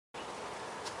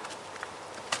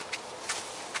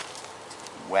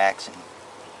wax and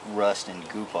rust and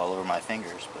goop all over my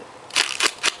fingers, but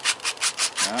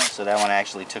no, so that one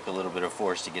actually took a little bit of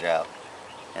force to get out.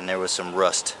 And there was some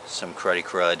rust, some cruddy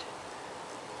crud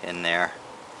in there.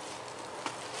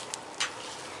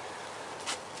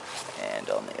 And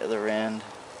on the other end,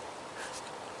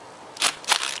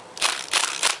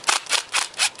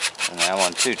 and that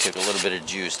one too took a little bit of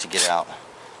juice to get out.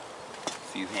 A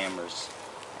few hammers,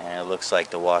 and it looks like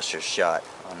the washer's shot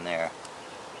on there.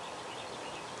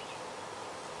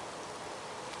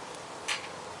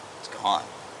 It's gone.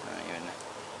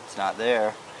 It's not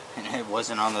there, and it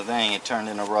wasn't on the thing. It turned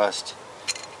into rust,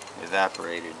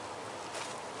 evaporated.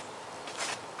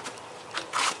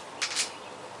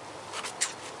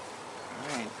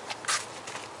 All right.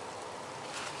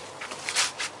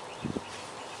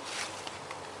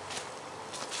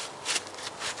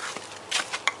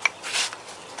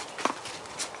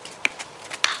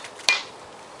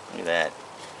 Look at that.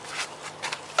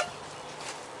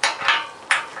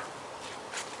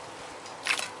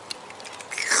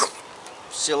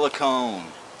 Silicone.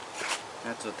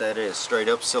 That's what that is. Straight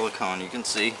up silicone. You can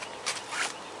see.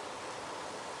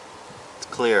 It's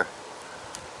clear.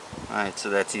 Alright, so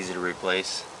that's easy to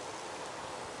replace.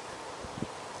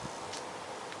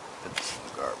 Put this in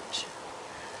the garbage.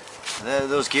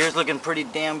 Those gears look in pretty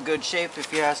damn good shape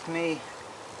if you ask me.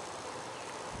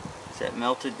 Is that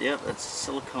melted? Yep, that's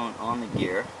silicone on the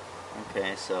gear.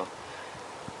 Okay, so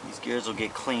these gears will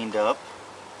get cleaned up.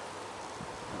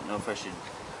 I don't know if I should.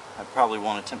 I probably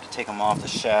won't attempt to take them off the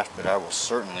shaft, but I will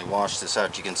certainly wash this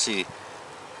out. You can see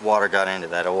water got into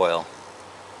that oil.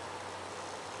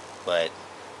 But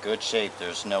good shape.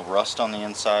 There's no rust on the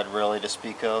inside really to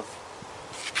speak of.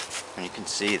 And you can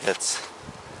see that's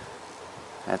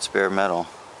bare metal.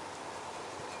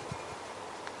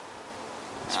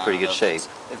 It's pretty good shape.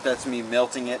 If that's me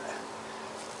melting it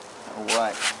or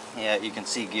what. Yeah, you can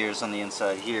see gears on the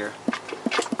inside here.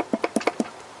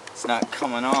 It's not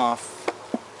coming off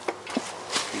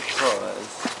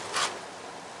because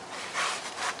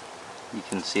you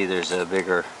can see there's a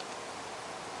bigger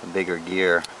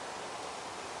gear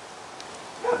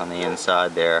on the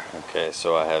inside there. Okay,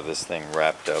 so I have this thing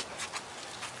wrapped up,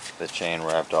 the chain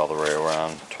wrapped all the way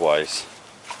around twice,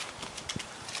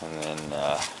 and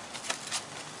then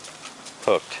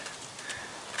hooked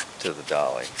to the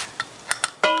dolly.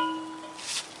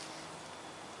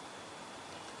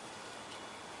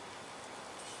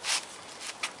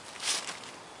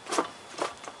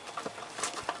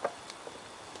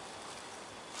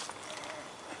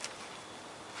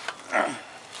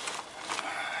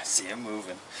 I see him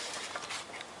moving.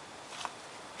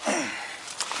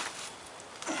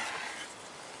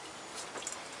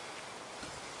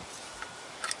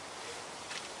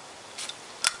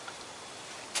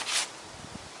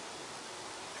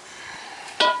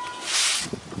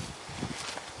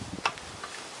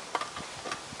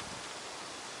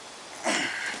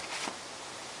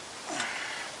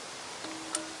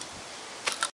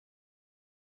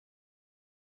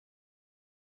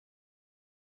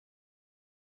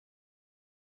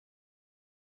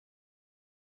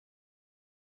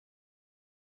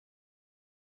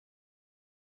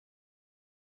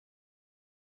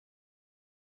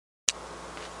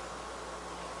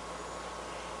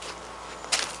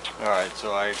 Alright,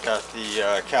 so I got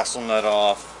the castle nut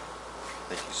off.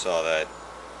 I think you saw that.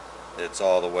 It's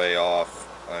all the way off.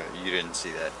 You didn't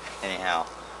see that. Anyhow,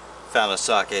 found a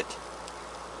socket.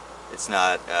 It's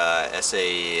not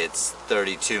SAE, it's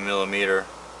 32mm,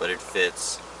 but it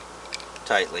fits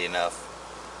tightly enough.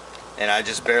 And I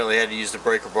just barely had to use the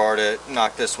breaker bar to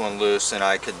knock this one loose, and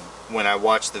I could, when I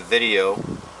watched the video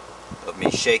of me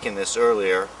shaking this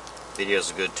earlier, video's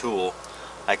a good tool,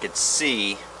 I could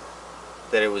see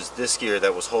that it was this gear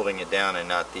that was holding it down and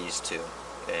not these two.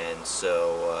 And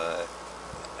so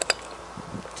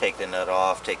take the nut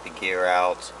off, take the gear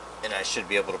out, and I should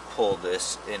be able to pull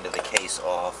this into the case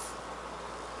off.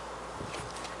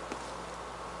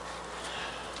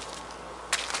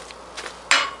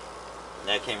 And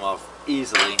that came off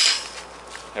easily.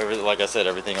 Like I said,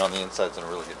 everything on the inside's in a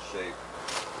really good shape.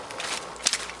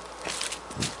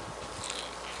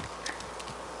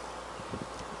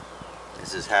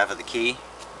 This is half of the key,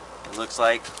 it looks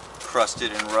like,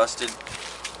 crusted and rusted.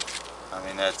 I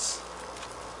mean, that's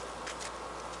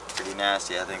pretty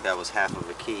nasty. I think that was half of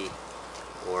a key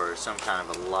or some kind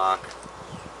of a lock.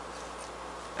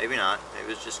 Maybe not,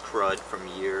 maybe it's just crud from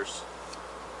years.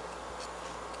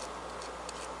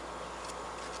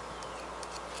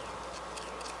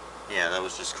 Yeah, that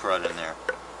was just crud in there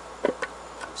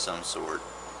of some sort.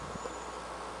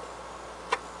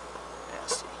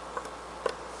 Nasty.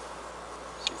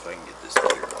 See if I can get this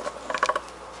gear off.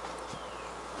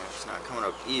 coming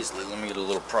up easily. Let me get a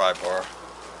little pry bar.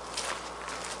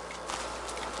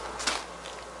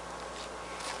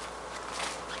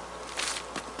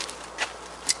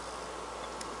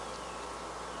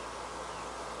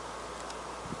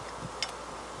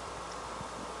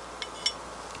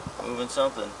 Moving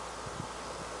something.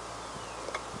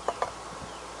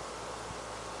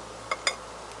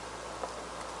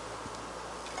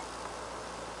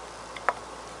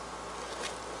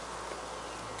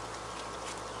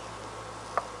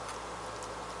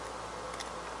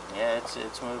 Yeah,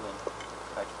 it's moving.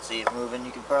 I can see it moving.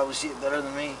 You can probably see it better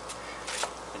than me.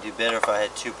 It'd do better if I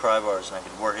had two pry bars and I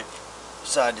could work it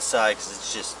side to side,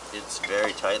 because it's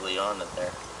very tightly on it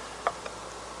there.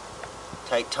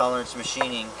 Tight tolerance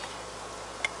machining.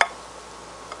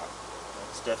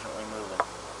 It's definitely moving.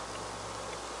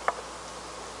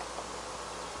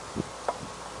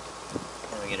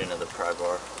 Let me get another pry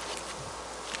bar.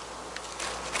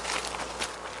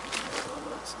 Oh,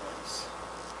 that's nice.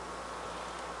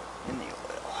 In the oil.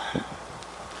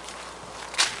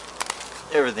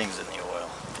 Everything's in the oil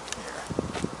here.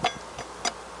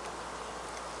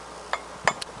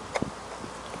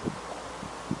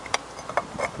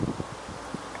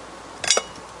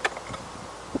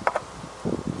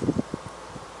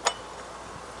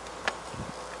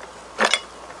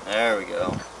 There we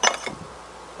go.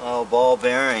 Oh, ball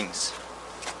bearings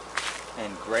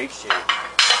in great shape.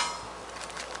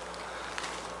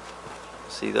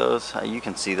 See those? You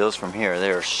can see those from here.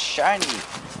 They're shiny,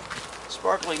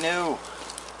 sparkly new.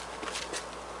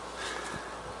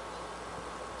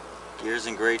 Gear's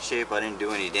in great shape. I didn't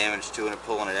do any damage to it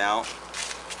pulling it out.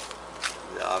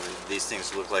 These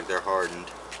things look like they're hardened.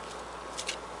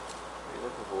 What are you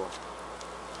looking for?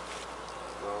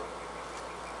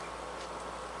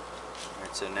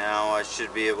 Alright, so now I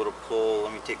should be able to pull.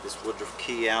 Let me take this Woodruff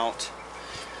key out.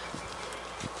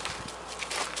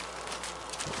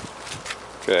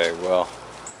 Okay, well,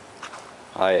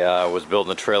 I was building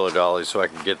the trailer dolly so I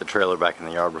could get the trailer back in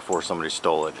the yard before somebody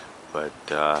stole it, but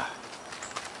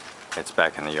it's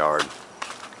back in the yard.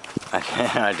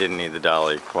 I didn't need the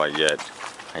dolly quite yet.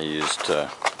 I used the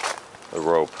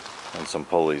rope and some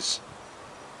pulleys,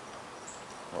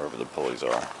 wherever the pulleys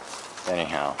are.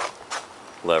 Anyhow,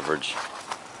 leverage.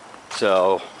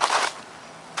 So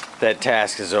that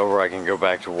task is over. I can go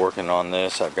back to working on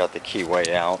this. I've got the keyway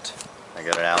out. I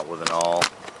got it out with an awl,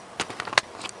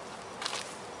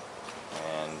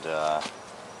 and I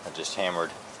just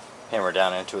hammered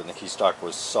down into it, and the key stock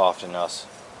was soft enough.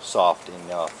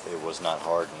 It was not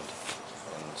hardened,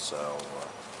 and so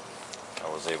I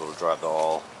was able to drive the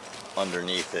awl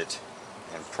underneath it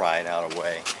and pry it out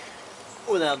away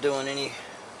without doing any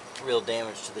real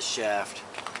damage to the shaft.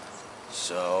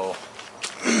 So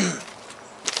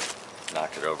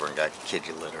knocked it over and got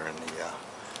kitty litter in the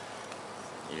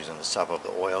using the top of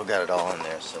the oil, got it all in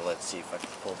there. So let's see if I can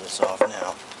pull this off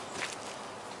now.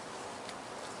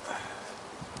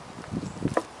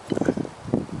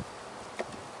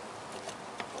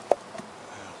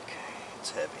 Okay,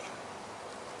 it's heavy.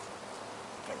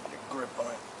 I need a grip on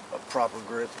it, a proper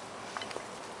grip.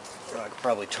 Or I could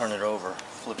probably turn it over,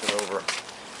 flip it over,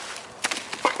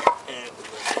 and it would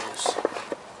let loose.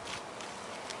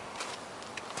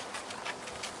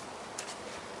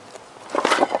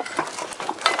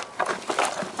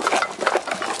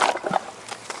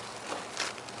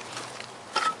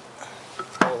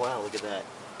 Look at that.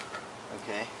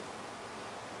 Okay.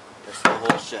 That's the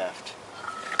whole shaft.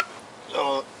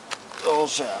 Oh, the whole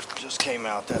shaft just came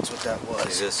out. That's what that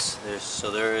was.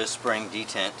 So there is spring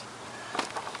detent.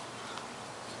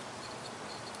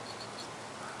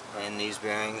 And these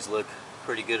bearings look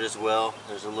pretty good as well.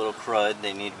 There's a little crud.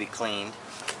 They need to be cleaned.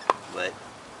 But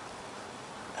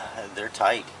they're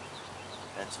tight.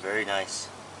 That's very nice.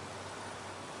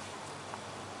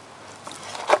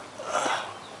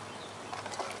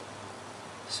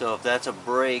 So if that's a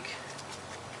brake,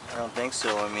 I don't think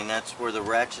so. I mean, that's where the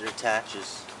ratchet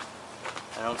attaches.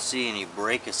 I don't see any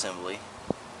brake assembly.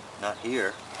 Not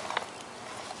here.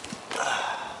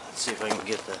 Let's see if I can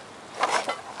get the...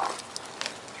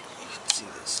 You can see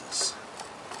this is...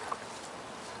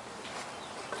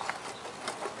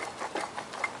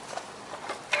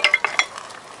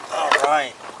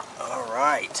 Alright.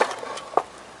 Alright.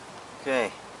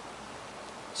 Okay.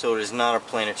 So it is not a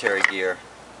planetary gear.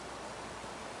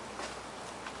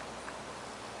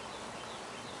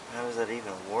 How does that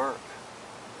even work?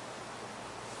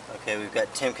 Okay, we've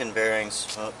got Timken bearings.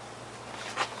 Oh,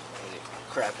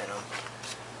 crap in them.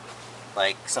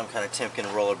 Like some kind of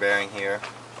Timken roller bearing here.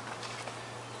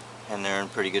 And they're in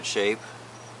pretty good shape.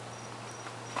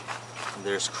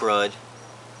 There's crud.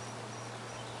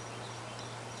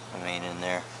 I mean, in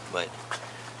there. but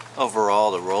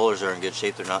overall the rollers are in good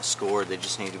shape. They're not scored, they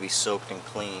just need to be soaked and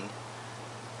cleaned.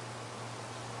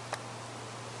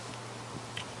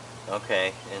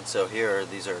 Okay, and so here,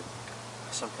 these are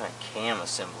some kind of cam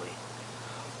assembly.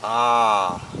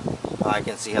 Ah, I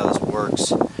can see how this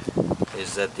works.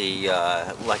 Is that the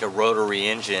like a rotary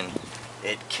engine,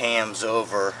 it cams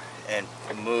over and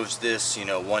moves this, you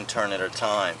know, one turn at a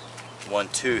time, one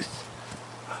tooth.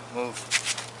 Move.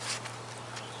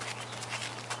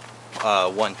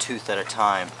 One tooth at a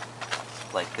time,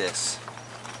 like this.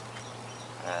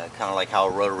 Kind of like how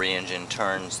a rotary engine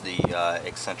turns the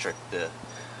eccentric,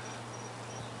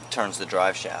 turns the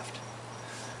drive shaft.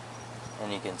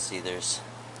 And you can see there's,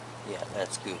 yeah,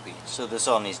 that's goopy. So this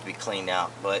all needs to be cleaned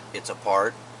out, but it's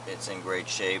apart, it's in great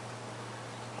shape.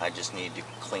 I just need to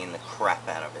clean the crap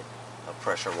out of it. A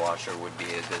pressure washer would be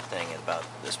a good thing at about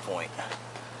this point.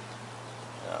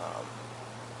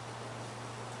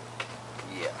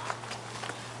 Yeah.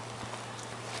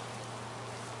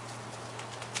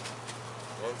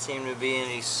 Doesn't seem to be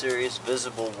any serious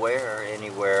visible wear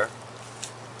anywhere.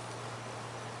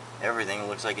 Everything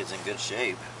looks like it's in good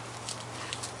shape.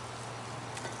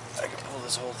 I can pull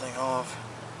this whole thing off.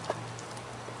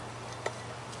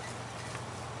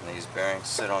 And these bearings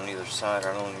sit on either side.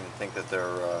 I don't even think that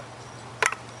they're,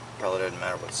 probably doesn't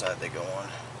matter what side they go on.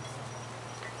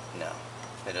 No,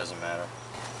 it doesn't matter.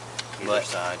 Either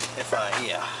side. If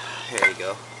yeah, here you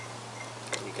go.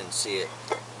 You can see it.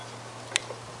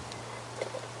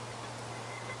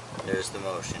 There's the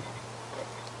motion.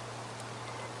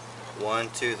 One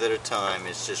tooth at a time.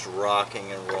 It's just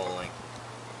rocking and rolling.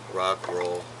 Rock,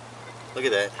 roll. Look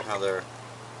at that, how they're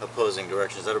opposing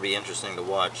directions. That'll be interesting to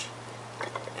watch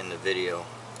in the video.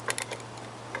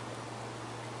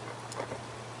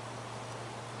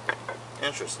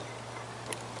 Interesting.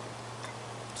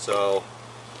 So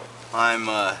I'm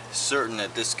certain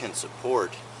that this can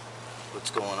support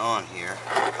what's going on here.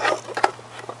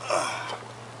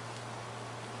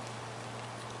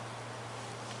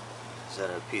 Is that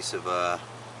a piece of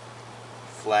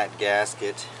flat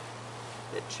gasket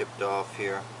that chipped off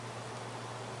here?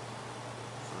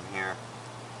 From here.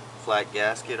 Flat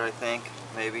gasket, I think,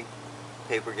 maybe.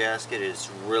 Paper gasket is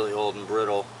really old and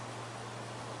brittle.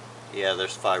 Yeah,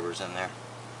 there's fibers in there.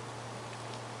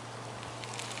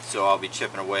 So I'll be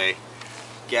chipping away.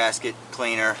 Gasket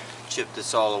cleaner, chip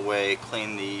this all away,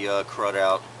 clean the crud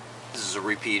out. This is a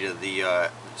repeat of the,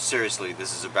 seriously,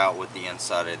 this is about what the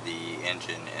inside of the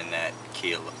engine in that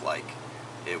Kia looked like.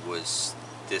 It was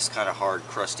this kind of hard,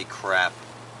 crusty crap.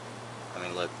 I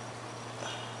mean, look.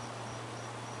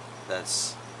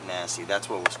 That's nasty. That's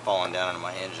what was falling down into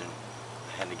my engine.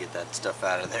 I had to get that stuff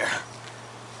out of there.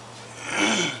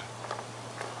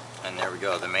 And there we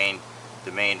go. The main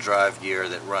drive gear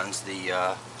that runs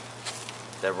the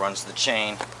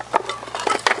chain.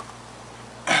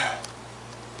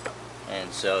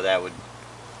 And so that would,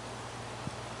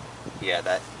 yeah,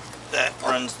 that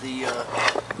runs the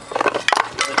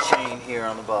chain here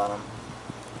on the bottom.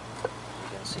 You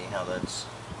can see how that's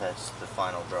the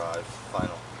final drive,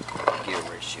 final gear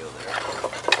ratio there.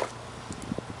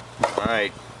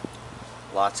 Alright,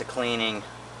 lots of cleaning.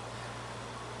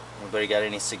 Anybody got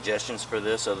any suggestions for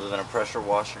this other than a pressure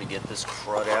washer to get this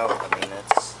crud out? I mean,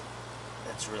 that's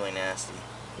really nasty.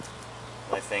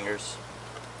 My fingers,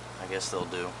 I guess they'll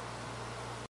do.